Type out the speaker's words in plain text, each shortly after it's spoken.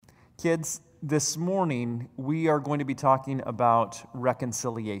Kids, this morning we are going to be talking about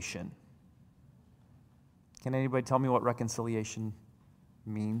reconciliation. Can anybody tell me what reconciliation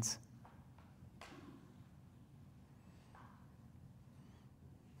means?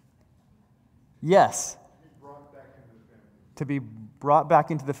 Yes. To be brought back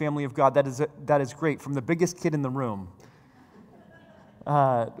into the family of God. That is great. From the biggest kid in the room.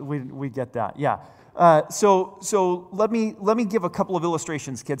 We get that. Yeah. So let me give a couple of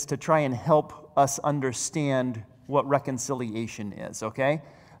illustrations, kids, to try and help us understand what reconciliation is, okay?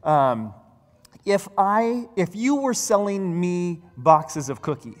 If you were selling me boxes of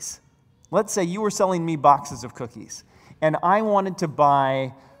cookies, let's say you were selling me boxes of cookies, and I wanted to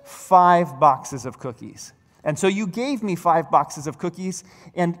buy 5 boxes of cookies. And so you gave me 5 boxes of cookies,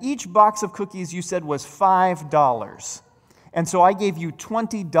 and each box of cookies you said was $5. And so I gave you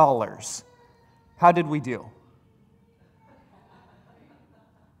 $20. How did we do?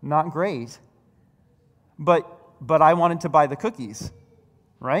 Not great. But I wanted to buy the cookies,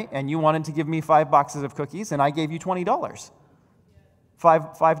 right? And you wanted to give me 5 boxes of cookies, and I gave you $20.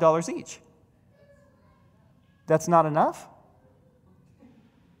 $5 each. That's not enough?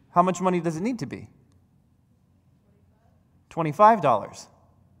 How much money does it need to be? $25.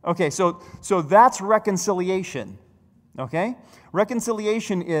 Okay, so that's reconciliation. Okay?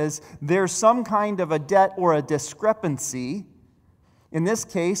 Reconciliation is there's some kind of a debt or a discrepancy. In this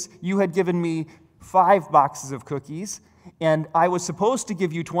case, you had given me 5 boxes of cookies, and I was supposed to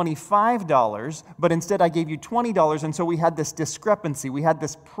give you $25, but instead I gave you $20, and so we had this discrepancy. We had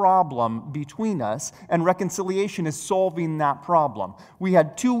this problem between us, and reconciliation is solving that problem. We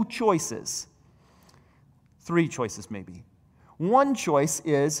had 2 choices. 3 choices, maybe. One choice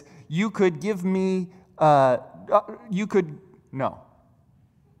is you could give me, no.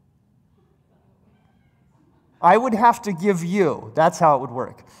 I would have to give you, that's how it would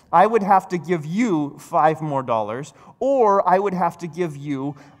work. I would have to give you $5 more, or I would have to give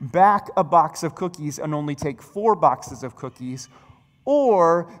you back a box of cookies and only take 4 boxes of cookies,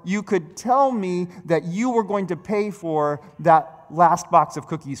 or you could tell me that you were going to pay for that last box of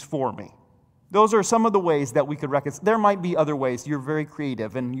cookies for me. Those are some of the ways that we could reconcile. There might be other ways. You're very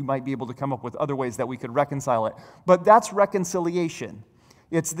creative, and you might be able to come up with other ways that we could reconcile it. But that's reconciliation.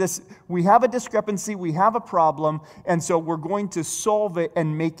 It's this, we have a discrepancy, we have a problem, and so we're going to solve it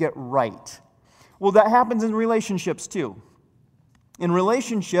and make it right. Well, that happens in relationships too. In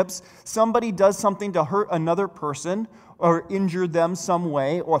relationships, somebody does something to hurt another person or injure them some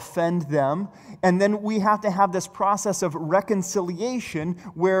way or offend them, and then we have to have this process of reconciliation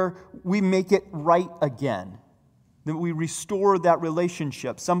where we make it right again. That we restore that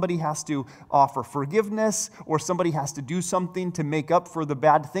relationship. Somebody has to offer forgiveness, or somebody has to do something to make up for the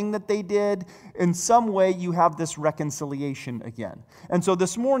bad thing that they did. In some way, you have this reconciliation again. And so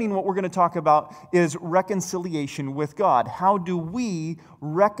this morning, what we're going to talk about is reconciliation with God. How do we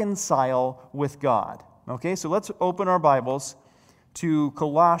reconcile with God? Okay, so let's open our Bibles to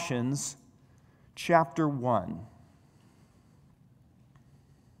Colossians chapter 1.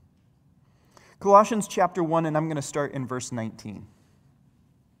 Colossians chapter 1, and I'm going to start in verse 19.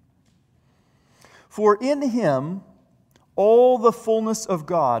 For in him all the fullness of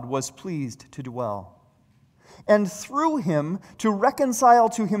God was pleased to dwell, and through him to reconcile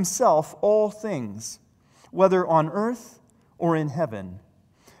to himself all things, whether on earth or in heaven,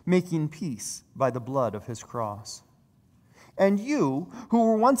 making peace by the blood of his cross. And you, who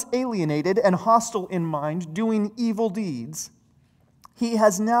were once alienated and hostile in mind, doing evil deeds, he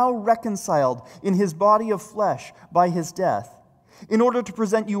has now reconciled in his body of flesh by his death, in order to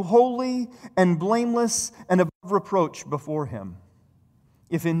present you holy and blameless and above reproach before him,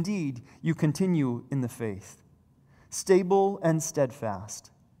 if indeed you continue in the faith, stable and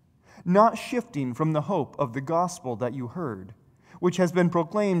steadfast, not shifting from the hope of the gospel that you heard, which has been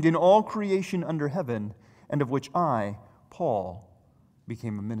proclaimed in all creation under heaven, and of which I, Paul,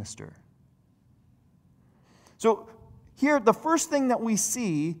 became a minister. So, here, the first thing that we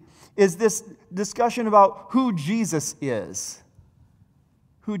see is this discussion about who Jesus is.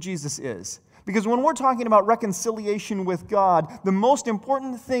 Who Jesus is. Because when we're talking about reconciliation with God, the most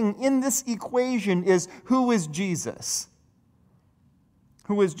important thing in this equation is who is Jesus?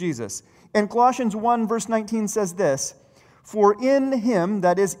 Who is Jesus? And Colossians 1 verse 19 says this, for in him,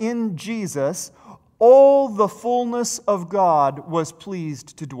 that is in Jesus, all the fullness of God was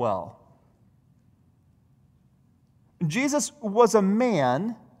pleased to dwell. Jesus was a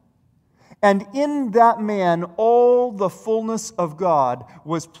man, and in that man, all the fullness of God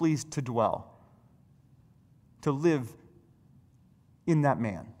was pleased to dwell, to live in that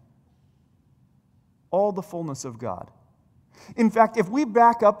man. All the fullness of God. In fact, if we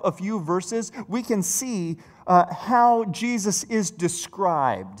back up a few verses, we can see how Jesus is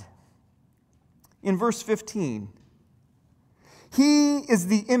described. In verse 15, He is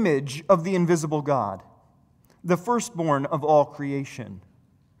the image of the invisible God, the firstborn of all creation.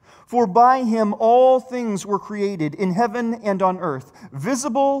 For by Him all things were created in heaven and on earth,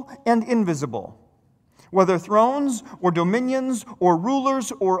 visible and invisible. Whether thrones or dominions or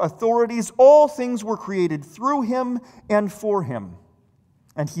rulers or authorities, all things were created through Him and for Him.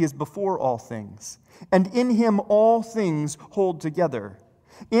 And He is before all things, and in Him all things hold together.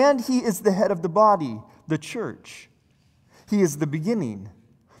 And He is the head of the body, the church. He is the beginning,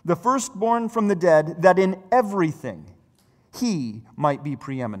 the firstborn from the dead, that in everything He might be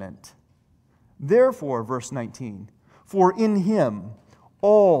preeminent. Therefore, verse 19, for in Him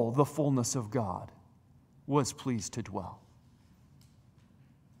all the fullness of God was pleased to dwell.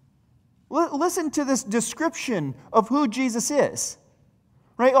 Listen to this description of who Jesus is.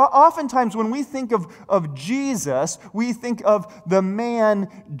 Right? Oftentimes when we think of Jesus, we think of the man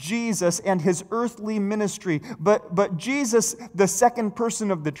Jesus and His earthly ministry. But Jesus, the second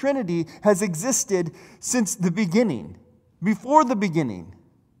person of the Trinity, has existed since the beginning, before the beginning.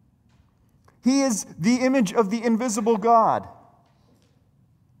 He is the image of the invisible God.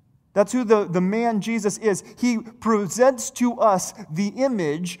 That's who the man Jesus is. He presents to us the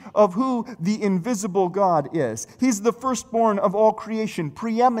image of who the invisible God is. He's the firstborn of all creation,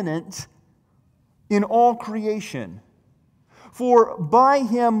 preeminent in all creation. For by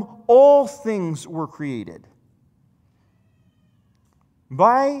Him all things were created.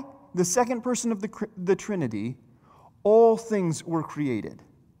 By the second person of the Trinity, all things were created.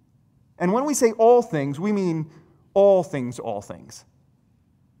 And when we say all things, we mean all things, all things.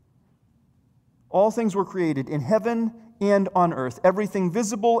 All things were created in heaven and on earth, everything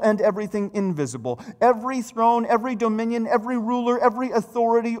visible and everything invisible, every throne, every dominion, every ruler, every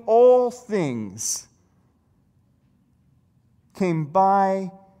authority, all things came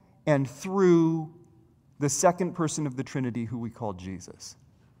by and through the second person of the Trinity, who we call Jesus.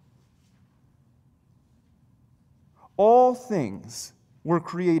 All things were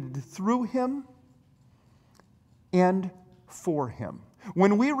created through Him and for Him.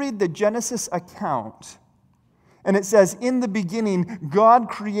 When we read the Genesis account, and it says, in the beginning, God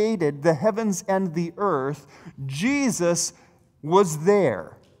created the heavens and the earth, Jesus was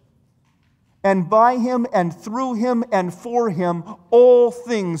there. And by Him and through Him and for Him, all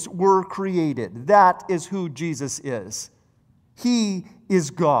things were created. That is who Jesus is. He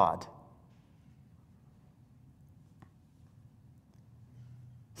is God.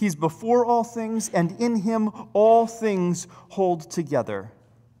 He's before all things, and in Him all things hold together.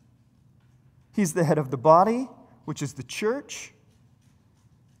 He's the head of the body, which is the church.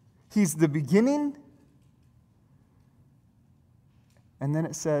 He's the beginning. And then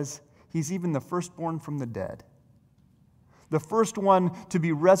it says, He's even the firstborn from the dead. The first one to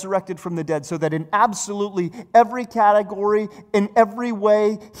be resurrected from the dead, so that in absolutely every category, in every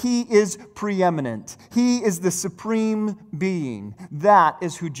way, He is preeminent. He is the supreme being. That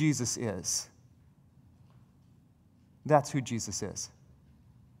is who Jesus is. That's who Jesus is.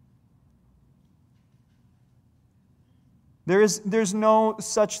 There's no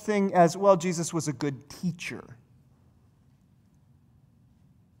such thing as, well, Jesus was a good teacher.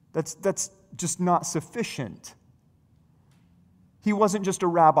 That's just not sufficient. He wasn't just a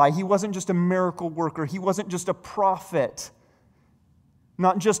rabbi. He wasn't just a miracle worker. He wasn't just a prophet.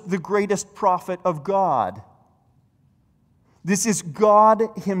 Not just the greatest prophet of God. This is God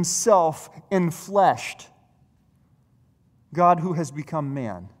Himself enfleshed. God who has become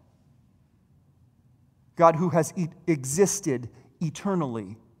man. God who has existed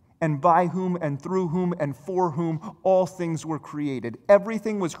eternally, and by whom and through whom and for whom all things were created.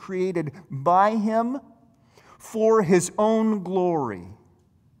 Everything was created by Him for His own glory.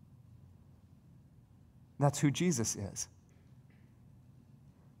 That's who Jesus is.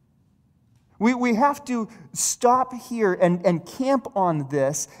 We have to stop here and camp on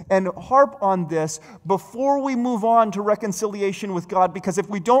this and harp on this before we move on to reconciliation with God, because if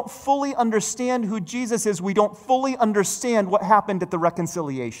we don't fully understand who Jesus is, we don't fully understand what happened at the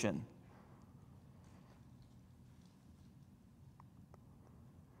reconciliation.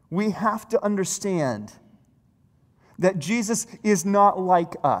 We have to understand that Jesus is not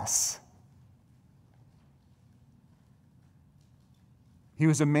like us. He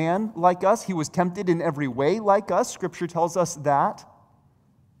was a man like us. He was tempted in every way like us. Scripture tells us that.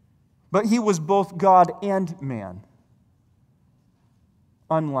 But He was both God and man,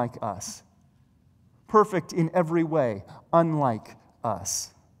 unlike us. Perfect in every way, unlike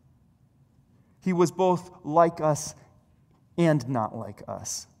us. He was both like us and not like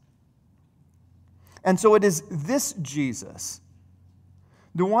us. And so it is this Jesus,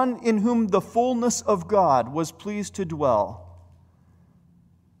 the one in whom the fullness of God was pleased to dwell.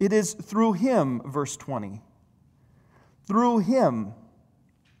 It is through him, verse 20. Through him,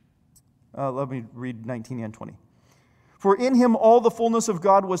 let me read 19 and 20. For in him all the fullness of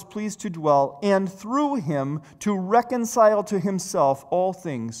God was pleased to dwell, and through him to reconcile to himself all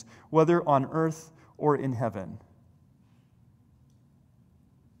things, whether on earth or in heaven.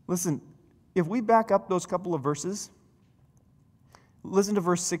 Listen, if we back up those couple of verses, listen to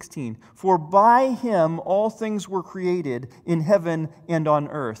verse 16. For by him all things were created in heaven and on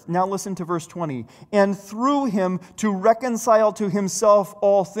earth. Now listen to verse 20. And through him to reconcile to himself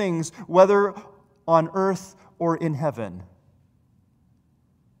all things, whether on earth or in heaven.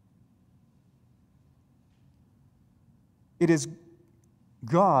 It is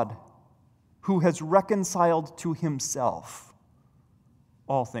God who has reconciled to himself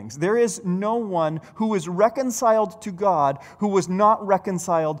all things. There is no one who is reconciled to God who was not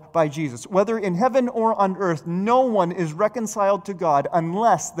reconciled by Jesus. Whether in heaven or on earth, no one is reconciled to God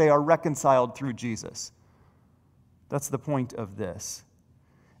unless they are reconciled through Jesus. That's the point of this.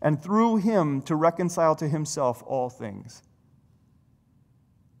 And through him to reconcile to himself all things.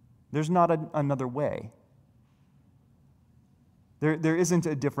 There's not another way. There isn't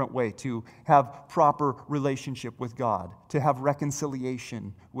a different way to have proper relationship with God, to have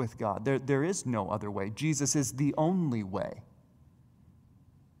reconciliation with God. There is no other way. Jesus is the only way.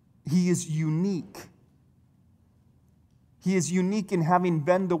 He is unique. He is unique in having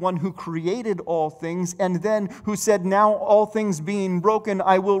been the one who created all things and then who said, now all things being broken,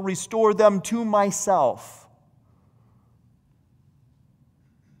 I will restore them to myself.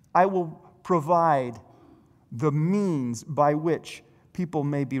 I will provide the means by which people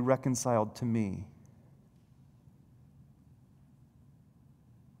may be reconciled to me.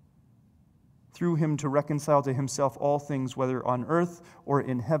 Through him to reconcile to himself all things, whether on earth or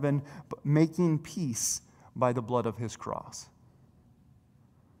in heaven, but making peace by the blood of his cross.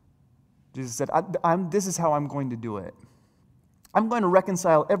 Jesus said, this is how I'm going to do it. I'm going to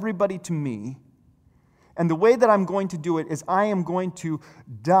reconcile everybody to me. And the way that I'm going to do it is I am going to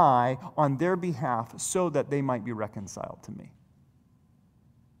die on their behalf so that they might be reconciled to me.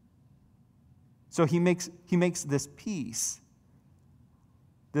 So he makes this peace,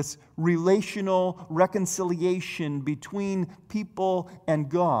 this relational reconciliation between people and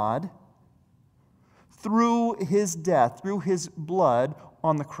God through his death, through his blood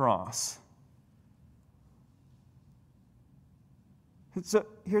on the cross. So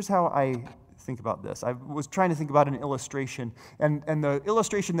here's how I think about this. I was trying to think about an illustration, and the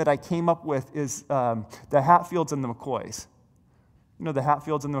illustration that I came up with is the Hatfields and the McCoys. You know, the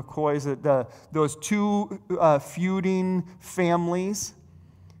Hatfields and the McCoys, those two feuding families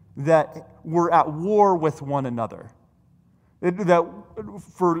that were at war with one another. That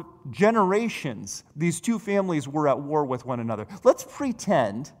for generations, these two families were at war with one another. Let's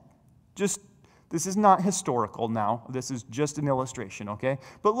pretend, this is not historical now, this is just an illustration, okay?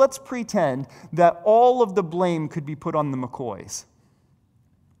 But let's pretend that all of the blame could be put on the McCoys.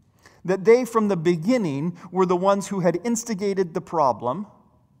 That they, from the beginning, were the ones who had instigated the problem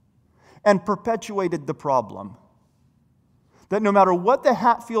and perpetuated the problem. That no matter what the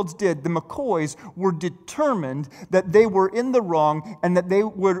Hatfields did, the McCoys were determined that they were in the wrong and that they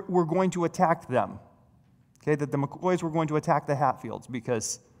were going to attack them. Okay, that the McCoys were going to attack the Hatfields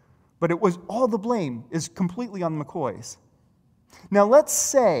but it was all the blame is completely on the McCoys. Now let's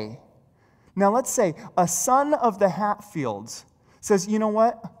say a son of the Hatfields says, you know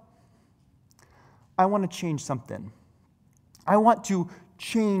what? I want to change something. I want to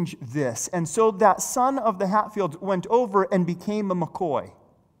change this. And so that son of the Hatfields went over and became a McCoy.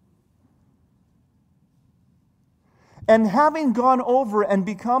 And having gone over and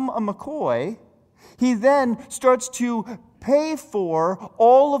become a McCoy, he then starts to pay for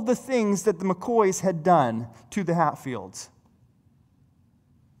all of the things that the McCoys had done to the Hatfields.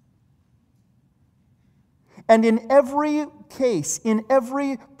 And in every case, in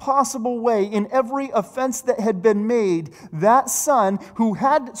every possible way, in every offense that had been made, that son who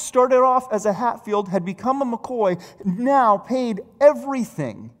had started off as a Hatfield, had become a McCoy, now paid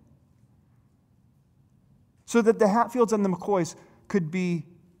everything so that the Hatfields and the McCoys could be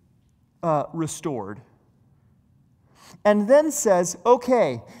restored. And then says,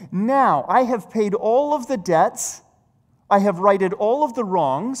 okay, now I have paid all of the debts, I have righted all of the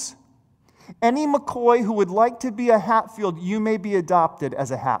wrongs. Any McCoy who would like to be a Hatfield, you may be adopted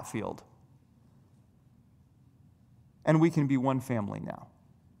as a Hatfield. And we can be one family now.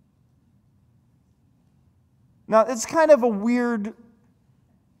 Now, it's kind of a weird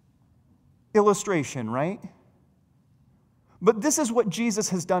illustration, right? But this is what Jesus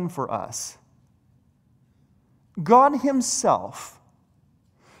has done for us. God himself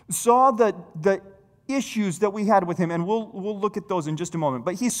saw the issues that we had with him, and we'll look at those in just a moment.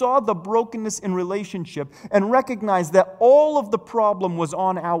 But he saw the brokenness in relationship and recognized that all of the problem was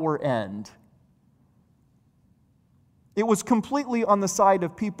on our end. It was completely on the side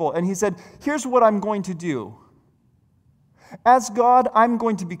of people. And he said, here's what I'm going to do. As God, I'm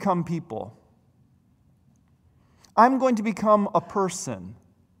going to become people. I'm going to become a person.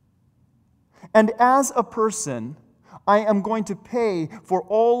 And as a person, I am going to pay for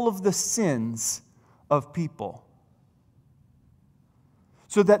all of the sins of people.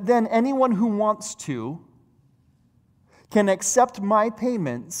 So that then anyone who wants to can accept my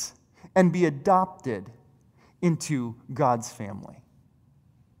payments and be adopted into God's family.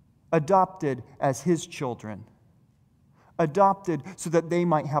 Adopted as his children. Adopted so that they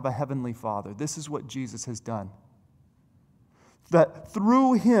might have a heavenly Father. This is what Jesus has done. That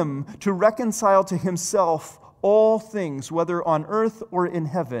through him to reconcile to himself all things, whether on earth or in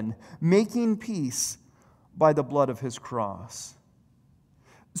heaven, making peace by the blood of his cross.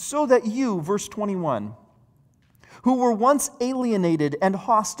 So that you, verse 21, who were once alienated and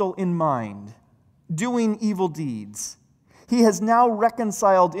hostile in mind, doing evil deeds, he has now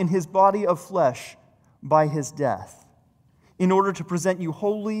reconciled in his body of flesh by his death, in order to present you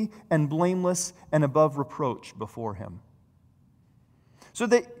holy and blameless and above reproach before him. So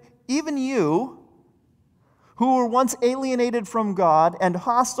that even you, who were once alienated from God and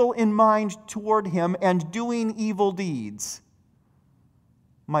hostile in mind toward him and doing evil deeds,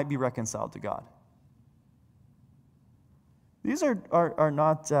 might be reconciled to God. These are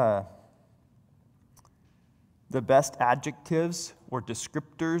not the best adjectives or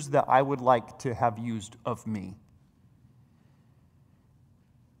descriptors that I would like to have used of me.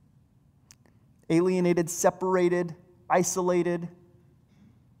 Alienated, separated, isolated,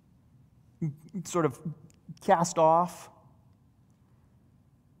 sort of cast off.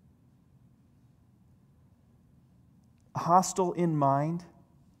 Hostile in mind,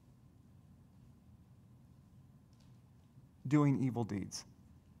 doing evil deeds.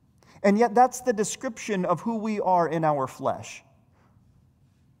 And yet that's the description of who we are in our flesh.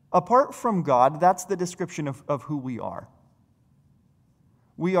 Apart from God, that's the description of who we are.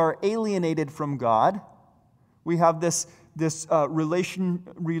 We are alienated from God. We have this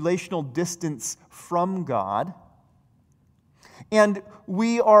relational distance from God. And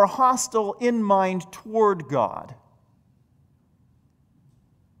we are hostile in mind toward God.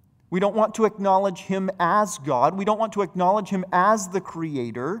 We don't want to acknowledge him as God. We don't want to acknowledge him as the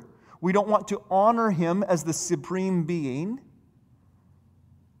Creator. We don't want to honor him as the supreme being.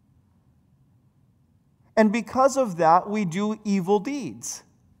 And because of that, we do evil deeds.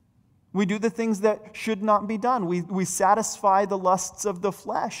 We do the things that should not be done. We satisfy the lusts of the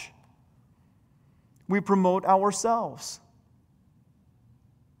flesh. We promote ourselves.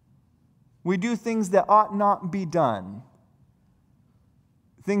 We do things that ought not be done.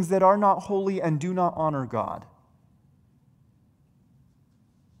 Things that are not holy and do not honor God.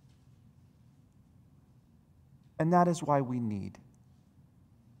 And that is why we need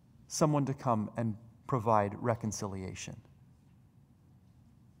someone to come and provide reconciliation.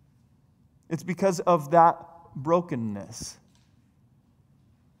 It's because of that brokenness.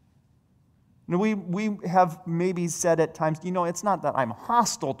 Now, we have maybe said at times, it's not that I'm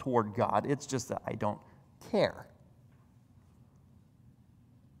hostile toward God, it's just that I don't care.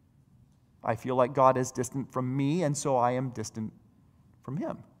 I feel like God is distant from me, and so I am distant from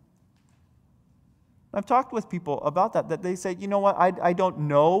him. I've talked with people about that they say, I don't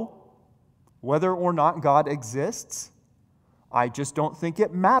know whether or not God exists. I just don't think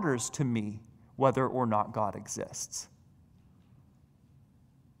it matters to me whether or not God exists.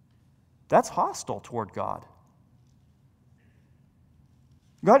 That's hostile toward God.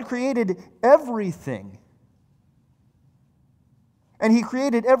 God created everything. And he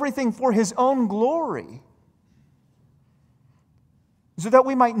created everything for his own glory, so that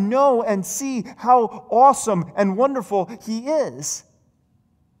we might know and see how awesome and wonderful he is.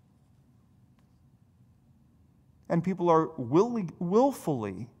 And people are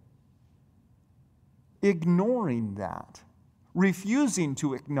willfully ignoring that, refusing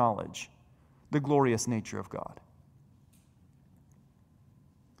to acknowledge the glorious nature of God.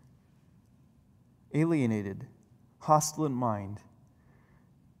 Alienated, hostile in mind,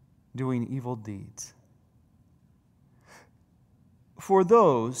 doing evil deeds. For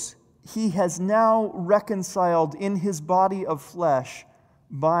those he has now reconciled in his body of flesh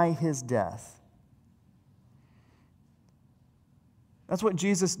by his death, That's what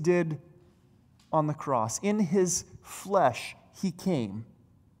Jesus did on the cross. In his flesh, he came.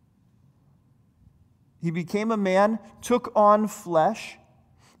 He became a man, took on flesh,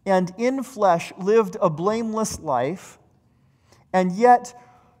 and in flesh lived a blameless life, and yet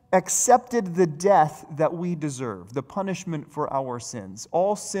accepted the death that we deserve, the punishment for our sins.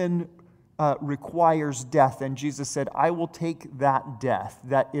 All sin requires death, and Jesus said, I will take that death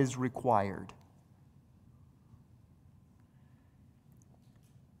that is required.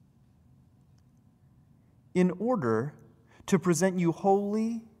 In order to present you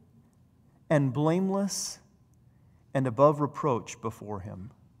holy and blameless and above reproach before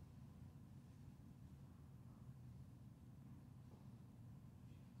him.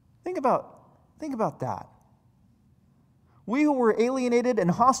 Think about that. We who were alienated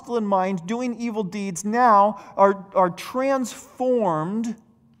and hostile in mind, doing evil deeds, now are transformed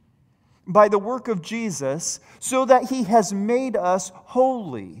by the work of Jesus so that he has made us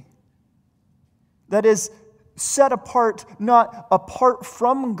holy. That is, set apart, not apart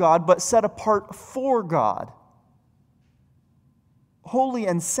from God, but set apart for God. Holy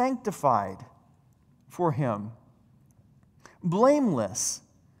and sanctified for him. Blameless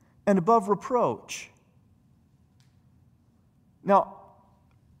and above reproach. Now,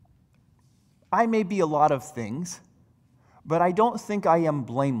 I may be a lot of things, but I don't think I am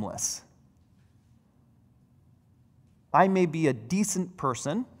blameless. I may be a decent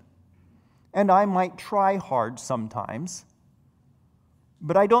person, and I might try hard sometimes,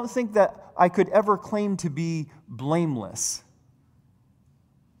 but I don't think that I could ever claim to be blameless.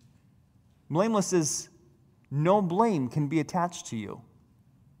 Blameless is no blame can be attached to you.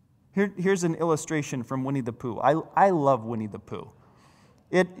 Here's an illustration from Winnie the Pooh. I love Winnie the Pooh.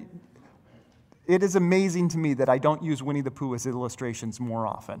 It is amazing to me that I don't use Winnie the Pooh as illustrations more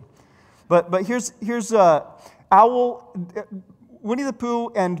often. But here's Owl. Winnie the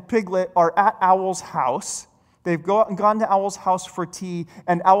Pooh and Piglet are at Owl's house. They've gone to Owl's house for tea,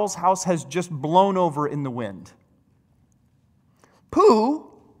 and Owl's house has just blown over in the wind.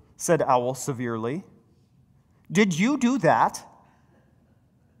 "Pooh," said Owl severely, "did you do that?"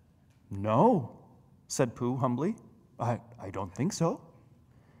 "No," said Pooh humbly. I don't think so."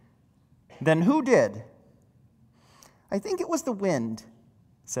 "Then who did?" "I think it was the wind,"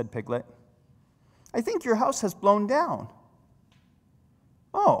 said Piglet. "I think your house has blown down."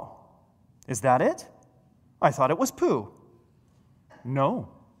 "Oh, is that it? I thought it was Pooh." "No,"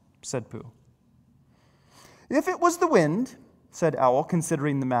 said Pooh. "If it was the wind," said Owl,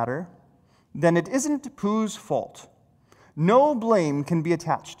 considering the matter, "then it isn't Pooh's fault. No blame can be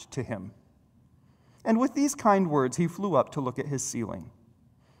attached to him." And with these kind words, he flew up to look at his ceiling.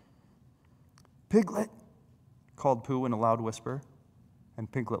 "Piglet," called Pooh in a loud whisper, and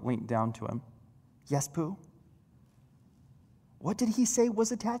Piglet leaned down to him. "Yes, Pooh?" "What did he say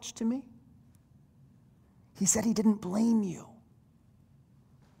was attached to me?" "He said he didn't blame you."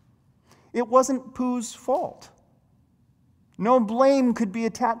 It wasn't Pooh's fault. No blame could be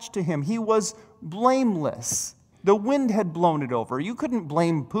attached to him. He was blameless. The wind had blown it over. You couldn't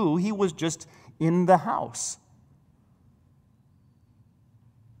blame Pooh. He was just in the house.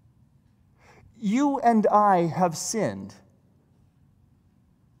 You and I have sinned.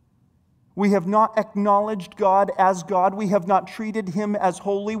 We have not acknowledged God as God. We have not treated him as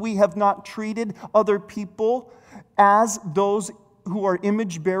holy. We have not treated other people as those who are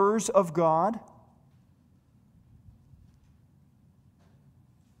image bearers of God.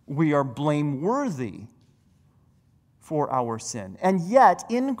 We are blameworthy for our sin. And yet,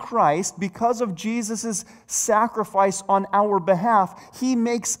 in Christ, because of Jesus' sacrifice on our behalf, he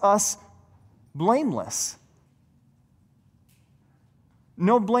makes us blameless.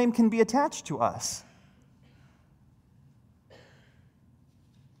 No blame can be attached to us.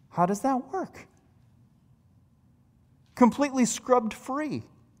 How does that work? Completely scrubbed free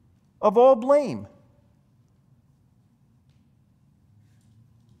of all blame.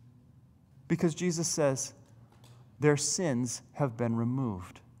 Because Jesus says, their sins have been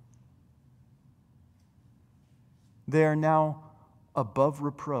removed. They are now above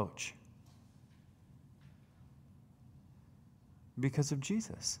reproach because of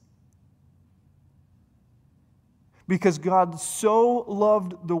Jesus. Because God so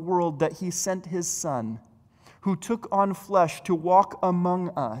loved the world that he sent his Son, who took on flesh to walk among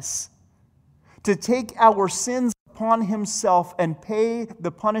us, to take our sins upon himself and pay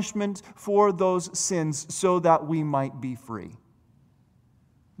the punishment for those sins so that we might be free.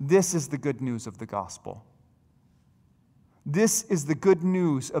 This is the good news of the gospel. This is the good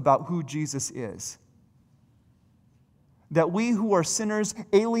news about who Jesus is. that we who are sinners,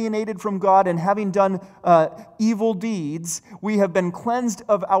 alienated from God and having done evil deeds, we have been cleansed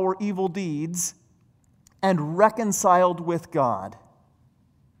of our evil deeds and reconciled with God.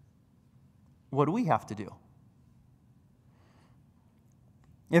 What do we have to do?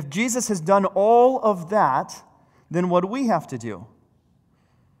 If Jesus has done all of that, then what do we have to do?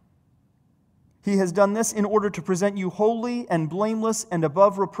 He has done this in order to present you holy and blameless and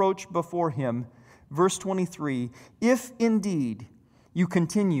above reproach before Him. Verse 23, if indeed you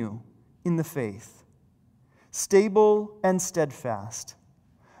continue in the faith, stable and steadfast,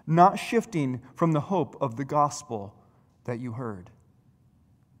 not shifting from the hope of the gospel that you heard.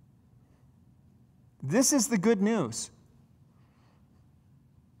 This is the good news.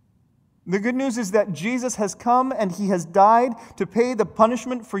 The good news is that Jesus has come and He has died to pay the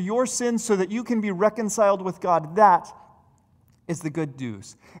punishment for your sins so that you can be reconciled with God. That is the good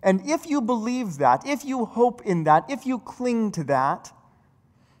news. And if you believe that, if you hope in that, if you cling to that,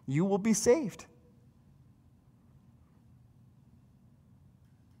 you will be saved.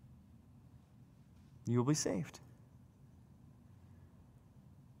 You will be saved.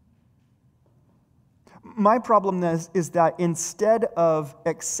 My problem is that instead of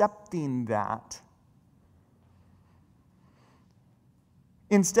accepting that,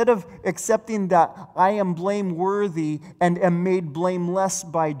 instead of accepting that I am blameworthy and am made blameless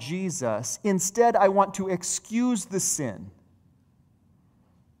by Jesus, instead I want to excuse the sin.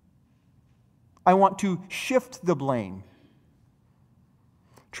 I want to shift the blame.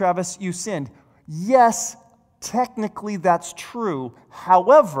 Travis, you sinned. Yes, technically that's true.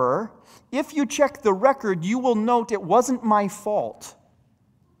 However, if you check the record, you will note it wasn't my fault.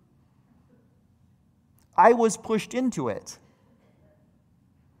 I was pushed into it.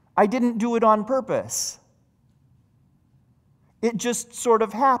 I didn't do it on purpose. It just sort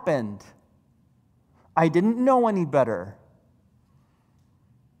of happened. I didn't know any better.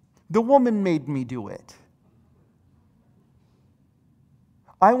 The woman made me do it.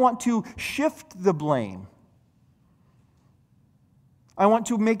 I want to shift the blame. I want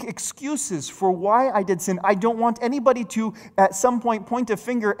to make excuses for why I did sin. I don't want anybody to, at some point, point a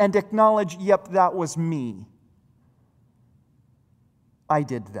finger and acknowledge, yep, that was me. I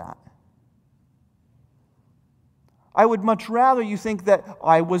did that. I would much rather you think that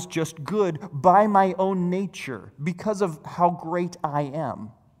I was just good by my own nature because of how great I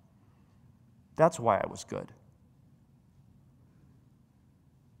am. That's why I was good.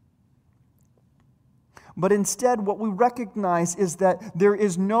 But instead, what we recognize is that there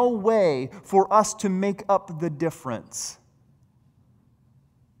is no way for us to make up the difference.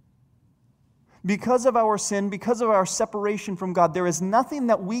 Because of our sin, because of our separation from God, there is nothing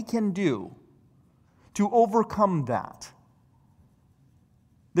that we can do to overcome that.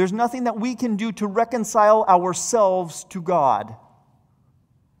 There's nothing that we can do to reconcile ourselves to God.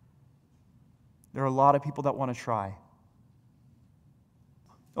 There are a lot of people that want to try.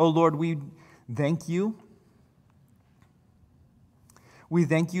 Oh Lord, we thank you. We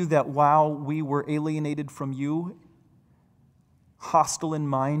thank you that while we were alienated from you, hostile in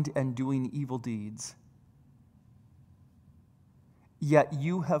mind and doing evil deeds, yet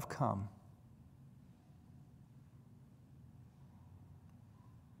you have come.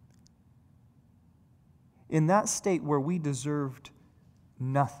 In that state where we deserved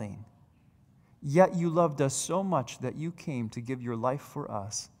nothing, yet you loved us so much that you came to give your life for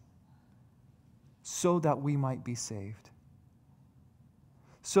us so that we might be saved,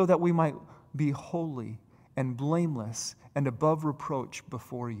 so that we might be holy and blameless and above reproach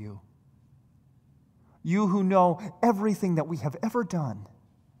before you. You who know everything that we have ever done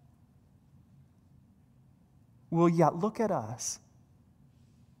will yet look at us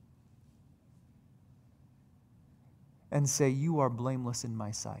and say, you are blameless in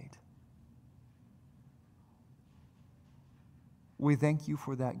my sight. We thank you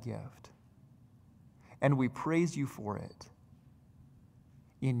for that gift, and we praise you for it.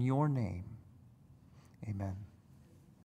 In your name, amen.